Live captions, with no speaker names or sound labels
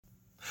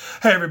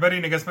Hey everybody,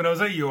 Nick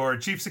Espinoza, your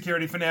chief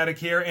security fanatic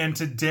here, and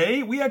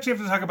today we actually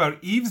have to talk about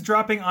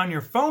eavesdropping on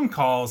your phone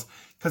calls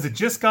because it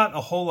just got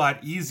a whole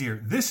lot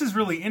easier. This is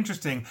really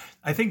interesting.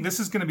 I think this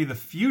is going to be the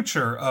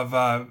future of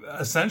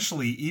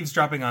essentially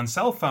eavesdropping on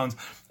cell phones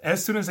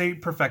as soon as they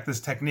perfect this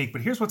technique. But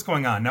here's what's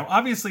going on. Now,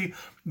 obviously,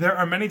 there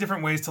are many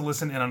different ways to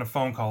listen in on a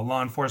phone call.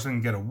 Law enforcement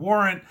can get a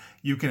warrant.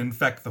 You can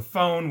infect the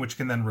phone, which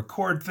can then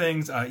record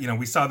things.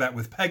 We saw that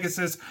with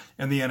Pegasus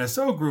and the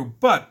NSO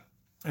group, but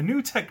a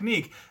new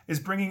technique is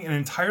bringing an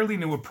entirely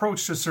new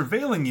approach to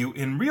surveilling you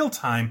in real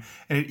time,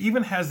 and it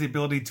even has the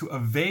ability to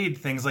evade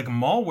things like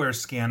malware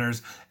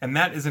scanners, and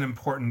that is an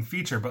important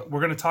feature. But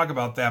we're going to talk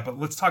about that, but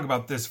let's talk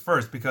about this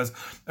first, because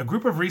a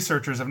group of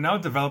researchers have now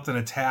developed an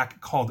attack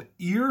called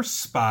Ear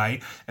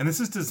Spy, and this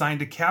is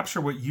designed to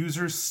capture what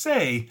users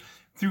say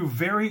through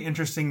very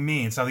interesting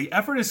means. Now, the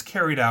effort is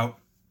carried out,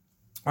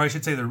 or I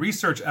should say the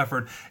research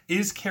effort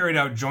is carried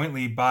out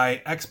jointly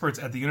by experts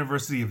at the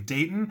University of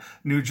Dayton,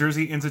 New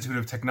Jersey Institute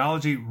of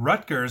Technology,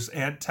 Rutgers,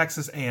 and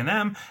Texas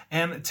A&M,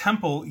 and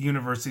Temple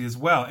University as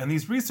well. And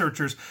these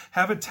researchers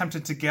have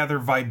attempted to gather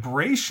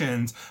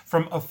vibrations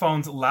from a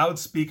phone's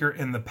loudspeaker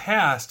in the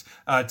past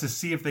to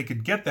see if they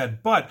could get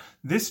that. But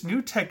this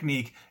new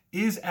technique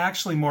is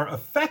actually more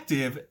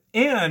effective,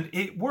 and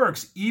it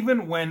works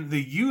even when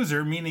the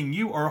user, meaning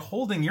you, are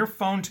holding your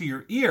phone to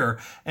your ear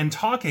and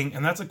talking,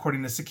 and that's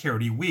according to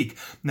Security Week.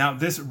 Now,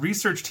 this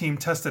research team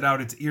tested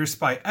out its Ear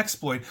Spy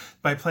exploit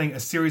by playing a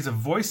series of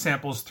voice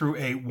samples through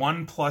a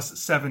OnePlus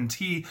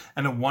 7T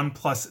and a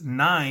OnePlus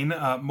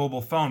 9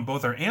 mobile phone,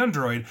 both are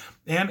Android,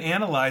 and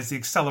analyzed the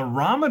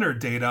accelerometer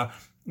data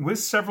with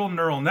several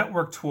neural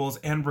network tools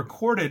and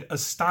recorded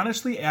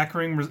astonishingly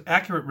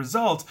accurate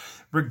results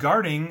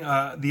regarding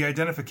the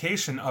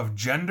identification of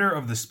gender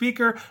of the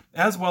speaker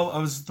as well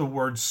as the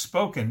words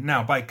spoken.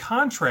 Now, by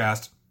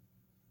contrast,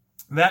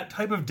 that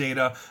type of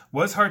data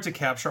was hard to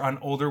capture on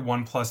older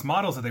OnePlus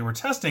models that they were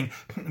testing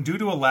due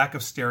to a lack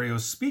of stereo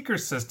speaker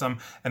system,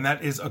 and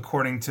that is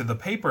according to the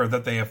paper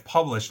that they have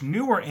published.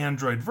 Newer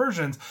Android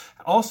versions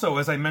also,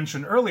 as I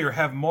mentioned earlier,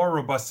 have more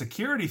robust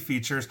security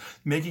features,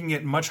 making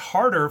it much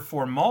harder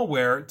for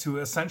malware to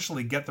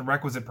essentially get the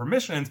requisite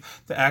permissions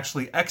to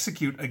actually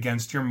execute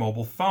against your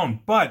mobile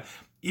phone. But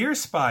Ear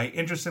Spy,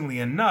 interestingly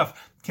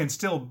enough, can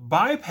still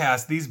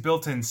bypass these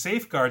built-in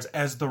safeguards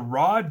as the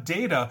raw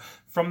data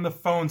from the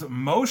phone's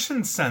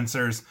motion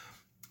sensors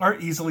are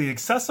easily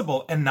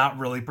accessible and not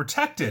really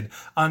protected.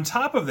 On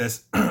top of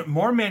this,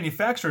 more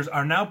manufacturers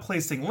are now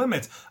placing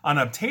limits on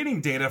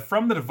obtaining data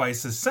from the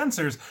device's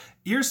sensors.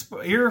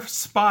 Ear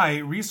Spy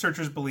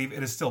researchers believe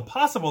it is still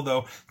possible,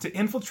 though, to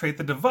infiltrate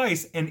the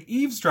device and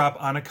eavesdrop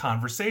on a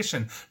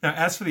conversation. Now,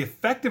 as for the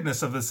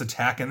effectiveness of this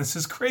attack, and this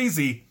is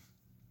crazy,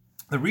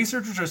 the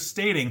researchers are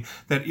stating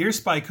that Ear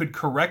Spy could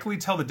correctly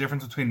tell the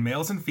difference between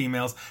males and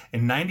females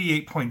in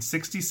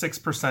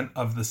 98.66%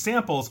 of the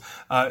samples,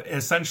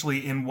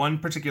 essentially in one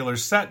particular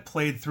set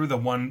played through the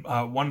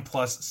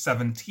OnePlus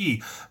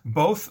 7T.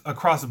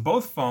 Across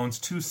both phones,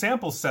 two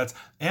sample sets,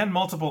 and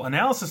multiple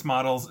analysis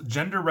models,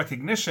 gender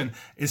recognition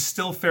is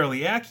still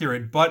fairly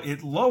accurate, but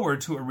it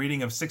lowered to a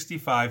reading of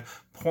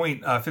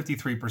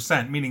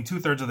 65.53%, meaning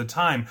 2/3 of the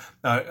time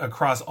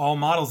across all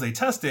models they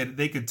tested,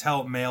 they could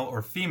tell male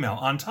or female.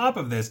 On top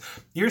of this,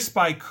 Ear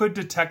Spy could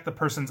detect the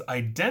person's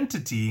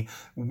identity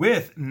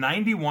with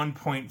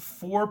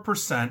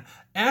 91.4%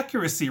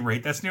 accuracy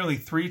rate. That's nearly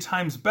 3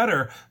 times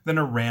better than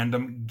a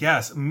random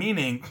guess,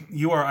 meaning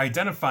you are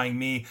identifying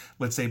me,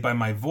 let's say, by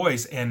my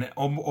voice, and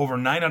over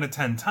 9 out of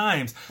 10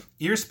 times,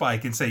 Ear Spy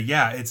can say,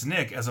 yeah, it's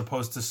Nick, as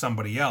opposed to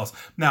somebody else.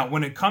 Now,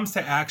 when it comes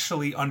to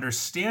actually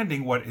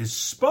understanding what is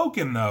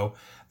spoken, though,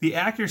 the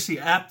accuracy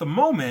at the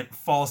moment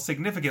falls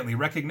significantly.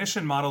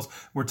 Recognition models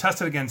were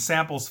tested against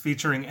samples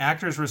featuring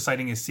actors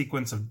reciting a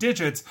sequence of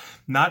digits,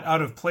 not out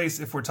of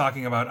place if we're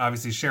talking about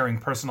obviously sharing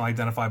personal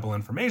identifiable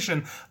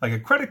information like a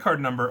credit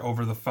card number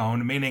over the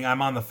phone, meaning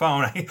I'm on the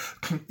phone. I,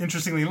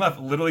 interestingly enough,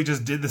 literally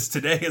just did this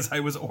today as I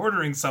was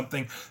ordering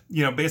something,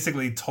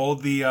 basically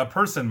told the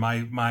person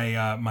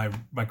my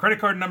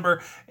credit card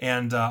number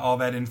and all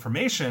that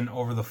information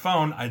over the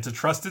phone. It's a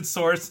trusted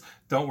source.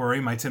 Don't worry,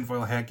 my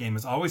tinfoil hat game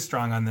is always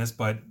strong on this,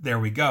 but there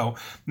we go.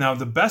 Now,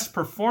 the best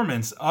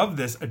performance of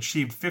this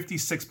achieved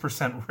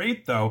 56%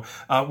 rate, though,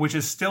 which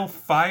is still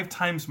 5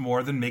 times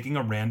more than making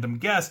a random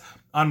guess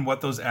on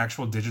what those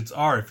actual digits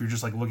are. If you're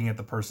just like looking at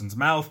the person's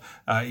mouth,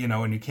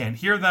 and you can't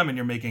hear them and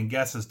you're making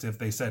guesses to if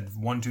they said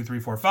 1, 2, 3,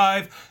 4,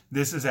 5,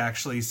 this is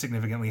actually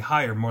significantly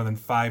higher, more than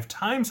 5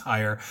 times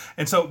higher.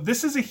 And so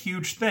this is a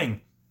huge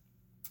thing.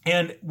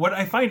 And what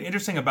I find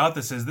interesting about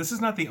this is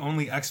not the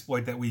only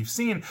exploit that we've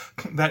seen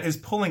that is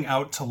pulling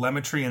out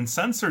telemetry and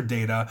sensor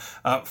data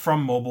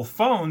from mobile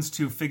phones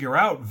to figure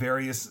out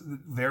various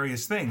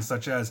things,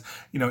 such as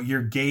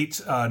your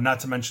gait, not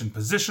to mention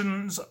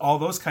positions, all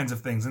those kinds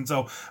of things. And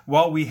so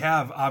while we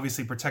have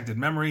obviously protected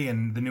memory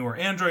and the newer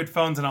Android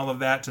phones and all of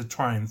that to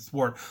try and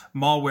thwart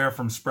malware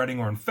from spreading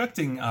or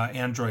infecting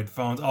Android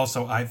phones,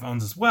 also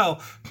iPhones as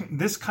well,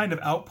 this kind of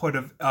output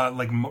of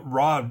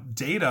raw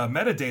data,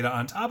 metadata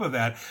on top of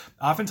that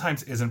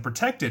oftentimes isn't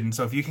protected. And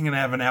so if you can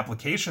have an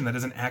application that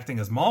isn't acting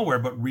as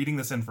malware, but reading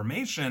this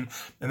information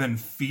and then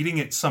feeding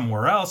it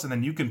somewhere else, and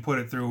then you can put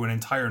it through an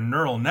entire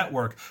neural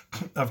network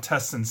of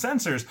tests and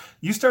sensors,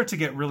 you start to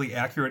get really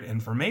accurate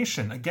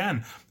information.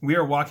 Again, we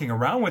are walking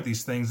around with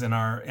these things in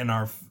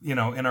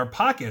our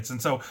pockets.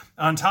 And so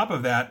on top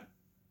of that,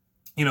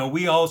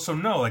 we also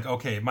know, like,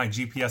 okay, my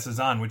GPS is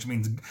on, which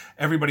means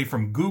everybody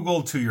from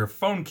Google to your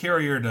phone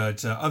carrier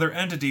to other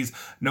entities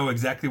know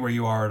exactly where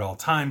you are at all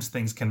times.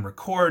 Things can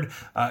record.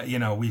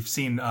 We've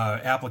seen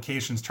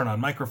applications turn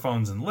on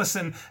microphones and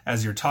listen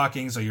as you're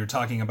talking. So you're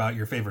talking about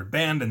your favorite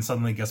band, and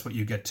suddenly, guess what?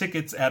 You get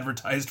tickets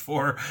advertised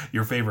for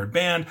your favorite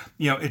band.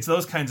 It's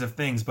those kinds of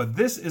things. But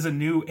this is a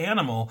new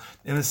animal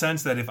in the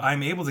sense that if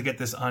I'm able to get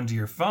this onto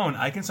your phone,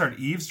 I can start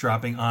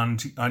eavesdropping on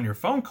your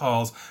phone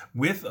calls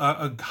with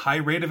a high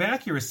rate of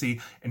accuracy.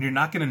 And you're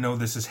not going to know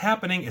this is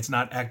happening. It's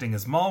not acting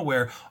as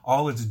malware.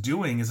 All it's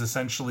doing is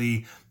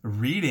essentially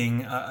reading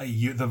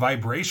the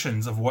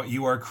vibrations of what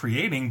you are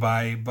creating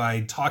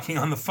by talking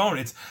on the phone.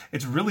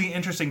 It's really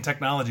interesting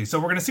technology. So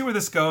we're going to see where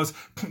this goes,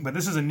 but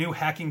this is a new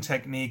hacking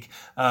technique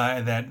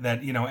that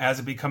as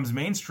it becomes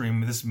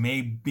mainstream, this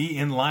may be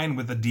in line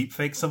with the deep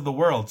fakes of the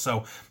world.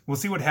 So we'll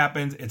see what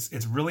happens.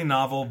 It's really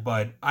novel,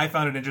 but I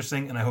found it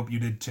interesting, and I hope you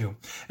did too.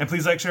 And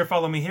please like, share,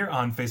 follow me here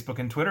on Facebook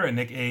and Twitter at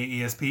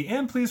NickAESP,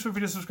 and please feel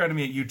free to subscribe to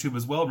me at YouTube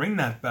as well. Ring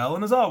that bell,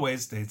 and as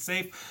always, stay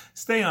safe,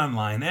 stay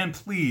online, and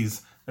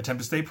please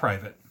attempt to stay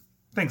private.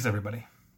 Thanks, everybody.